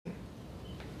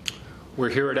We're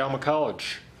here at Alma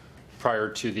College prior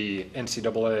to the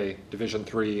NCAA Division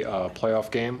III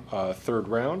playoff game, third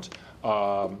round.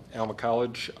 Alma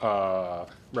College,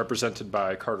 represented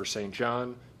by Carter St.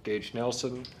 John, Gage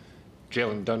Nelson,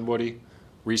 Jalen Dunwoody,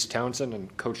 Reese Townsend,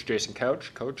 and Coach Jason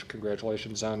Couch. Coach,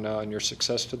 congratulations on your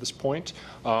success to this point.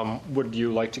 Would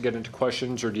you like to get into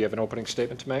questions, or do you have an opening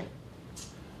statement to make?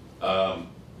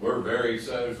 We're very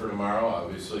excited for tomorrow.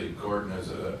 Obviously,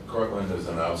 Cortland is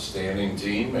an outstanding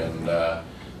team, and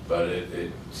but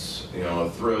it's a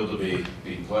thrill to be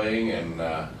playing, and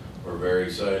we're very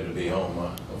excited to be home.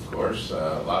 Of course,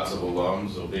 lots of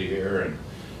alums will be here and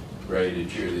ready to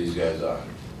cheer these guys on.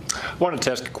 I wanted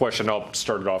to ask a question. I'll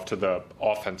start it off to the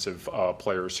offensive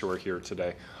players who are here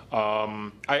today.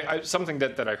 Something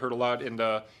that I heard a lot in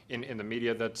the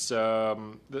media that's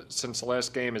since the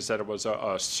last game is that it was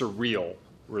a surreal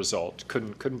result.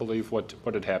 Couldn't believe what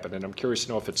had happened, and I'm curious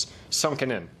to know if it's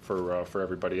sunken in for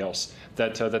everybody else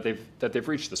that they've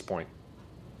reached this point.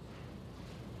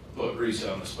 Put Reese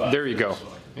on the spot. There you go.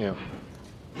 Yeah.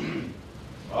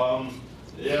 Yeah,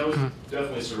 it was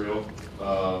definitely surreal.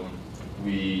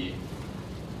 We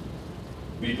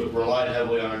relied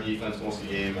heavily on our defense most of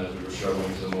the game as we were struggling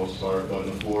for the most part, but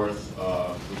in the fourth,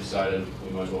 we decided we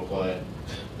might as well play.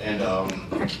 And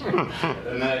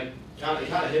that it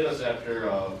kind of hit us after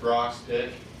Brock's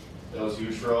pick. That was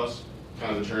huge for us,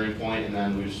 kind of the turning point, and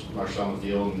then we just marched on the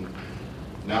field. And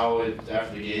now,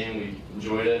 after the game, we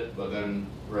enjoyed it, but then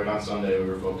right on Sunday, we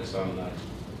were focused on the next.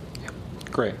 Yep.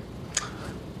 Great.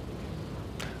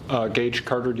 Gage,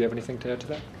 Carter, do you have anything to add to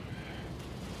that?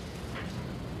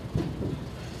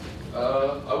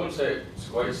 I wouldn't say it's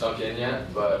quite sunk in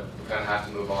yet, but we kind of have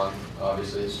to move on.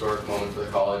 Obviously, historic moment for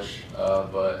the college,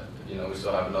 but we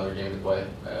still have another game to play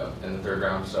in the third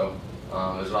round. So it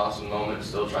was an awesome moment.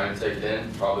 Still trying to take it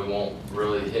in. Probably won't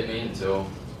really hit me until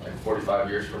like 45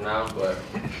 years from now, but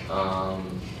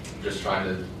just trying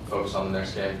to focus on the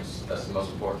next game because that's the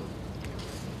most important.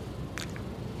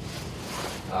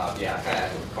 Yeah, I kind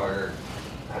of with Carter.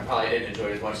 I probably didn't enjoy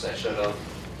it as much as I should have.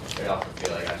 Straight off the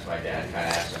field, I got to my dad and kind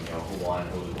of asked him, who won,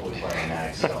 who was playing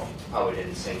next. So probably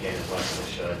didn't sink in as much as it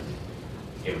should.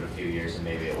 Give it a few years and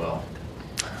maybe it will.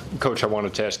 Coach, I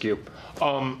wanted to ask you,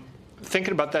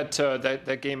 thinking about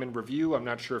that game in review. I'm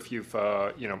not sure if you've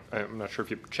I'm not sure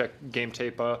if you've checked game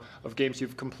tape of games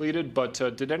you've completed, but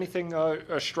did anything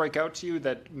strike out to you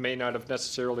that may not have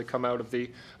necessarily come out of the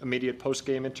immediate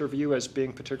post-game interview as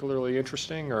being particularly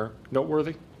interesting or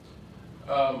noteworthy?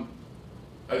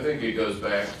 I think it goes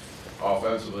back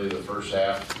offensively. The first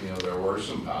half, there were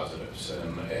some positives,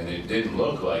 and it didn't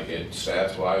look like it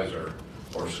stats-wise or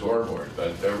scoreboard,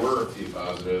 but there were a few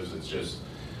positives. It's just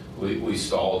we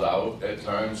stalled out at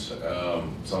times,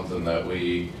 something that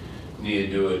we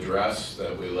needed to address,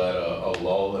 that we let a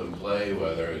lull in play,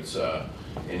 whether it's an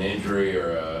injury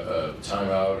or a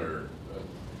timeout or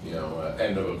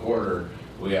end of a quarter.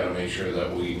 We got to make sure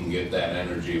that we can get that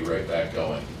energy right back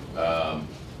going.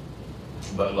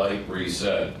 But like Reese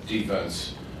said,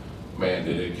 defense, man,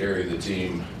 did it carry the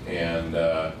team, and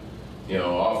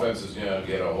offense is going to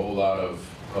get a whole lot of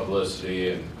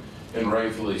publicity, and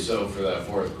rightfully so for that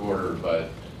fourth quarter. But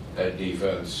that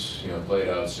defense, played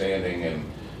outstanding and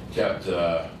kept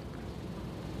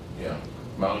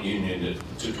Mount Union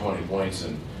to 20 points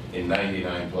in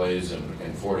 99 plays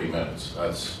in 40 minutes.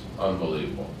 That's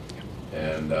unbelievable,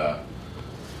 and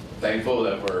thankful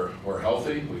that we're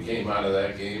healthy. We came out of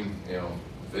that game,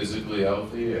 physically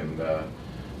healthy, and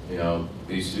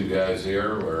these two guys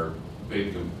here were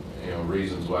big,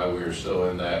 reasons why we were still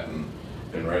in that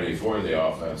and ready for the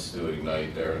offense to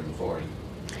ignite there in the fourth.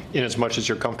 In as much as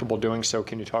you're comfortable doing so,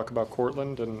 can you talk about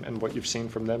Cortland and what you've seen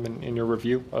from them in your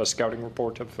review, scouting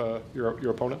report of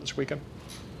your opponent this weekend?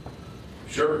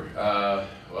 Sure.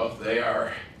 Well, they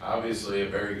are obviously a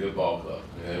very good ball club.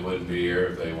 They wouldn't be here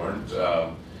if they weren't.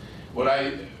 What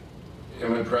I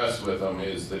am impressed with them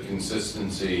is the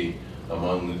consistency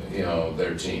among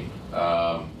their team.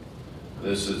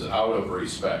 This is out of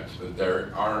respect, but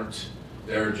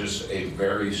they're just a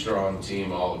very strong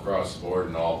team all across the board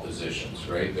in all positions,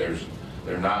 right?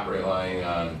 They're not relying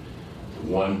on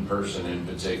one person in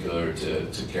particular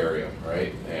to carry them,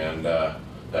 right? And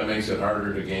that makes it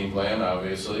harder to game plan.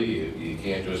 Obviously, you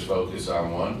can't just focus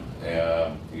on one.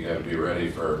 You got to be ready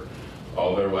for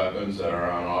all their weapons that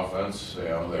are on offense,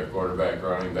 their quarterback,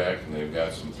 running back, and they've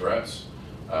got some threats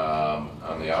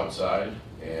on the outside.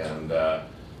 And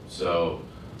so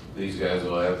these guys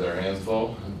will have their hands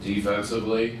full.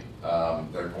 Defensively,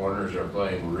 their corners are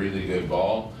playing really good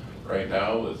ball right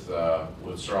now with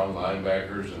strong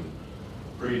linebackers and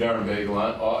pretty darn big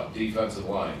defensive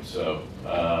line. So,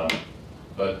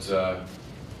 but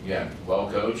again, well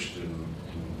coached and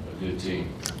a good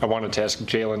team. I wanted to ask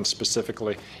Jalen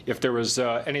specifically if there was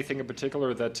anything in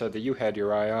particular that you had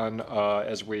your eye on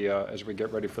as we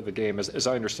get ready for the game. As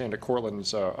I understand it,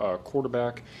 Cortland's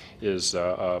quarterback is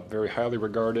very highly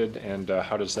regarded, and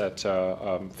how does that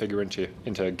figure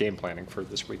into game planning for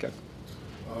this weekend?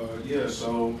 Yeah,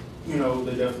 so they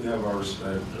definitely have our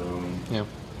respect. Yeah.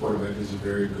 Quarterback is a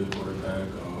very good quarterback.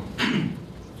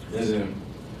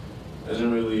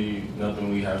 Isn't really nothing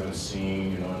we haven't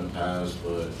seen, in the past,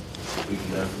 but we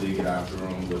can definitely get after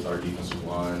him with our defensive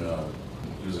line,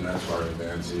 using that to our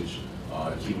advantage,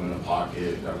 keep him in the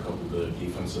pocket, got a couple good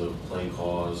defensive play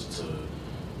calls to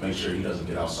make sure he doesn't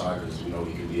get outside, because we know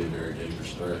he can be a very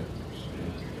dangerous threat.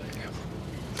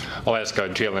 I'll ask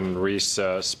Jalen Reese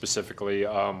specifically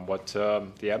what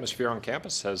the atmosphere on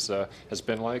campus has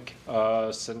been like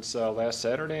since last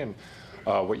Saturday, and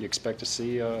what you expect to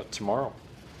see tomorrow.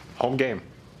 Home game.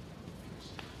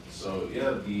 So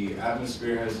yeah, the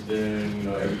atmosphere has been,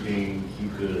 everything you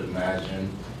could imagine.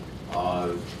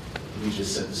 We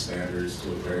just set the standards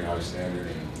to a very high standard,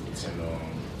 and we intend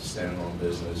on standing on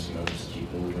business. Just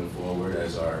keep moving forward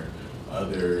as our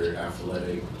other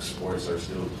athletic sports are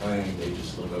still playing. They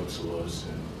just look up to us,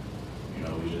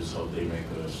 and we just hope they make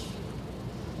us,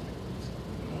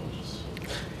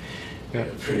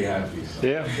 pretty happy. So.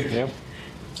 Yeah.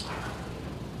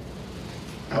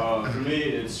 For me,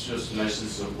 it's just nice and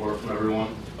support from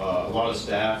everyone. A lot of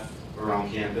staff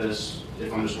around campus,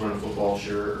 if I'm just wearing a football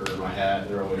shirt or my hat,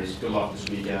 they're always, good luck this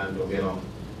weekend, go get them.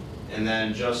 And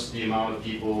then just the amount of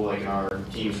people, like in our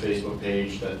team's Facebook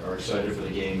page, that are excited for the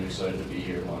game, excited to be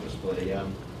here and want us to play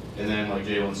again. And then, like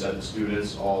Jalen said, the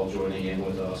students all joining in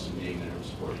with us and being there and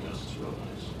supporting us. It's real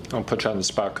nice. I'll put you on the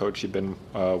spot, Coach. You've been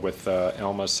with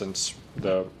Alma since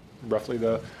roughly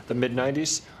the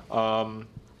mid-'90s.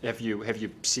 Have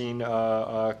you seen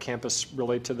campus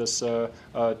relate to this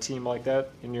team like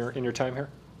that in your time here?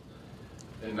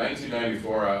 In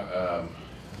 1994,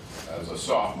 I was a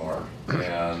sophomore,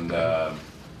 and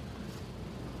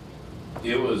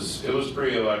it was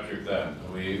pretty electric then.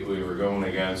 We were going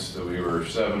against, we were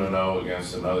 7-0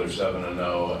 against another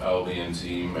 7-0 Albion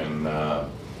team, and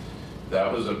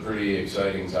that was a pretty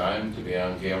exciting time to be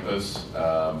on campus.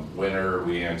 Winner,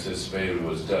 we anticipated,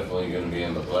 was definitely going to be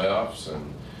in the playoffs,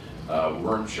 and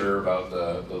weren't sure about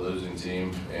the losing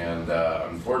team, and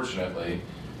unfortunately,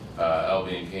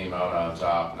 Albion came out on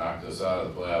top, knocked us out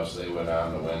of the playoffs. They went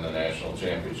on to win the national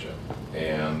championship,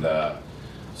 and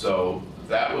so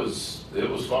it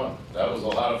was fun. That was a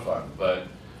lot of fun. But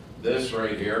this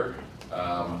right here,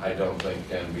 I don't think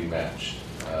can be matched.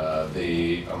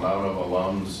 The amount of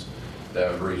alums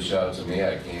that have reached out to me,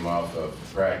 I came off of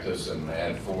practice and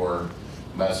had 4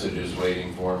 messages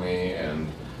waiting for me, and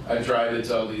I try to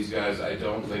tell these guys I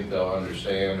don't think they'll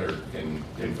understand or can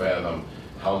fathom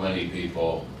how many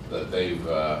people that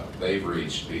they've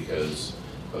reached because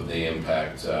of the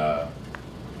impact,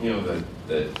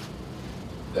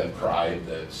 that pride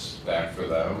that's back for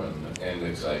them and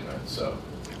excitement. So.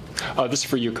 This is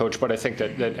for you, Coach, but I think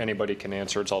that anybody can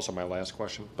answer. It's also my last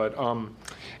question. But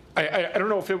I don't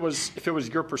know if it was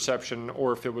your perception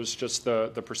or if it was just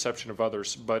the perception of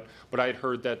others. But I had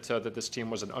heard that this team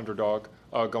was an underdog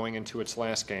going into its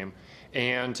last game,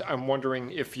 and I'm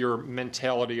wondering if your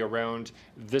mentality around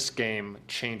this game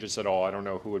changes at all. I don't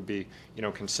know who would be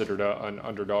considered an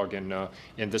underdog in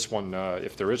this one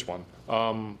if there is one.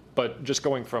 But just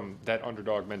going from that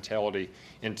underdog mentality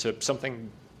into something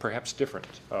perhaps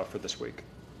different for this week,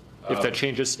 if that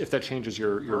changes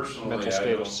your mental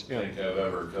status. I don't think I've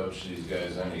ever coached these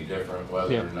guys any different,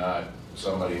 whether or not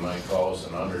somebody might call us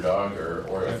an underdog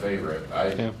or a favorite.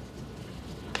 I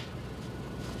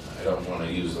don't want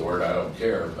to use the word I don't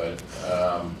care, but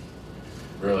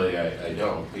really I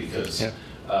don't, because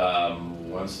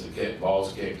once the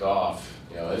ball's kicked off,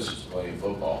 it's just playing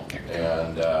football,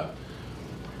 and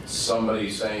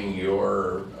somebody saying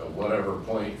you're whatever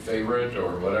point favorite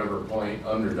or whatever point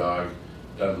underdog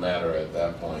doesn't matter at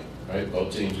that point, right?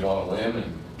 Both teams want to win,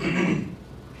 and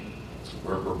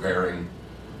we're preparing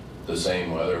the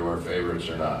same whether we're favorites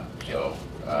or not. So,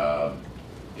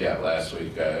 last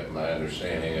week my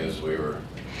understanding is we were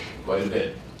quite a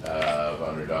bit of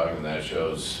underdog, and that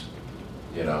shows,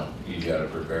 you got to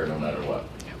prepare no matter what.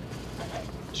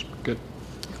 Good.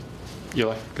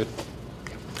 Eli, good.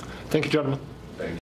 Thank you, gentlemen.